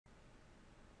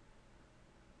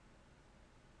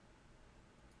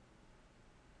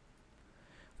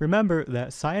Remember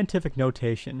that scientific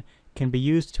notation can be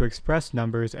used to express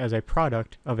numbers as a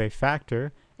product of a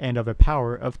factor and of a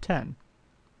power of 10.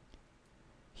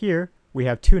 Here, we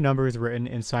have two numbers written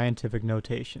in scientific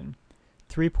notation,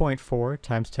 3.4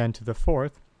 times 10 to the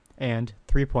fourth and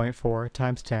 3.4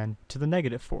 times 10 to the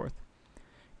negative fourth.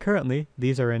 Currently,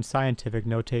 these are in scientific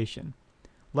notation.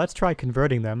 Let's try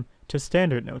converting them to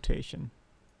standard notation.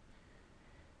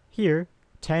 Here,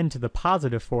 10 to the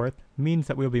positive fourth means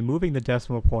that we'll be moving the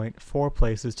decimal point 4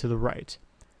 places to the right,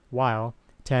 while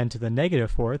 10 to the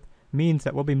negative fourth means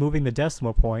that we'll be moving the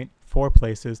decimal point 4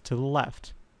 places to the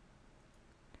left.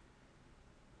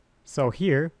 So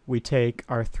here, we take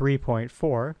our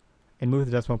 3.4 and move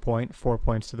the decimal point 4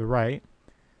 points to the right,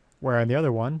 where on the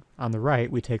other one, on the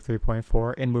right, we take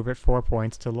 3.4 and move it 4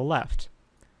 points to the left.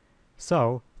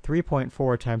 So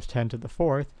 3.4 times 10 to the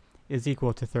fourth is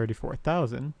equal to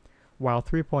 34,000, while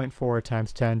 3.4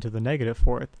 times 10 to the negative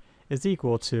fourth is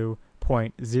equal to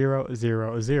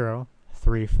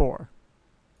 0.00034.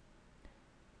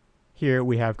 Here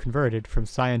we have converted from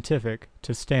scientific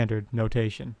to standard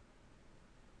notation.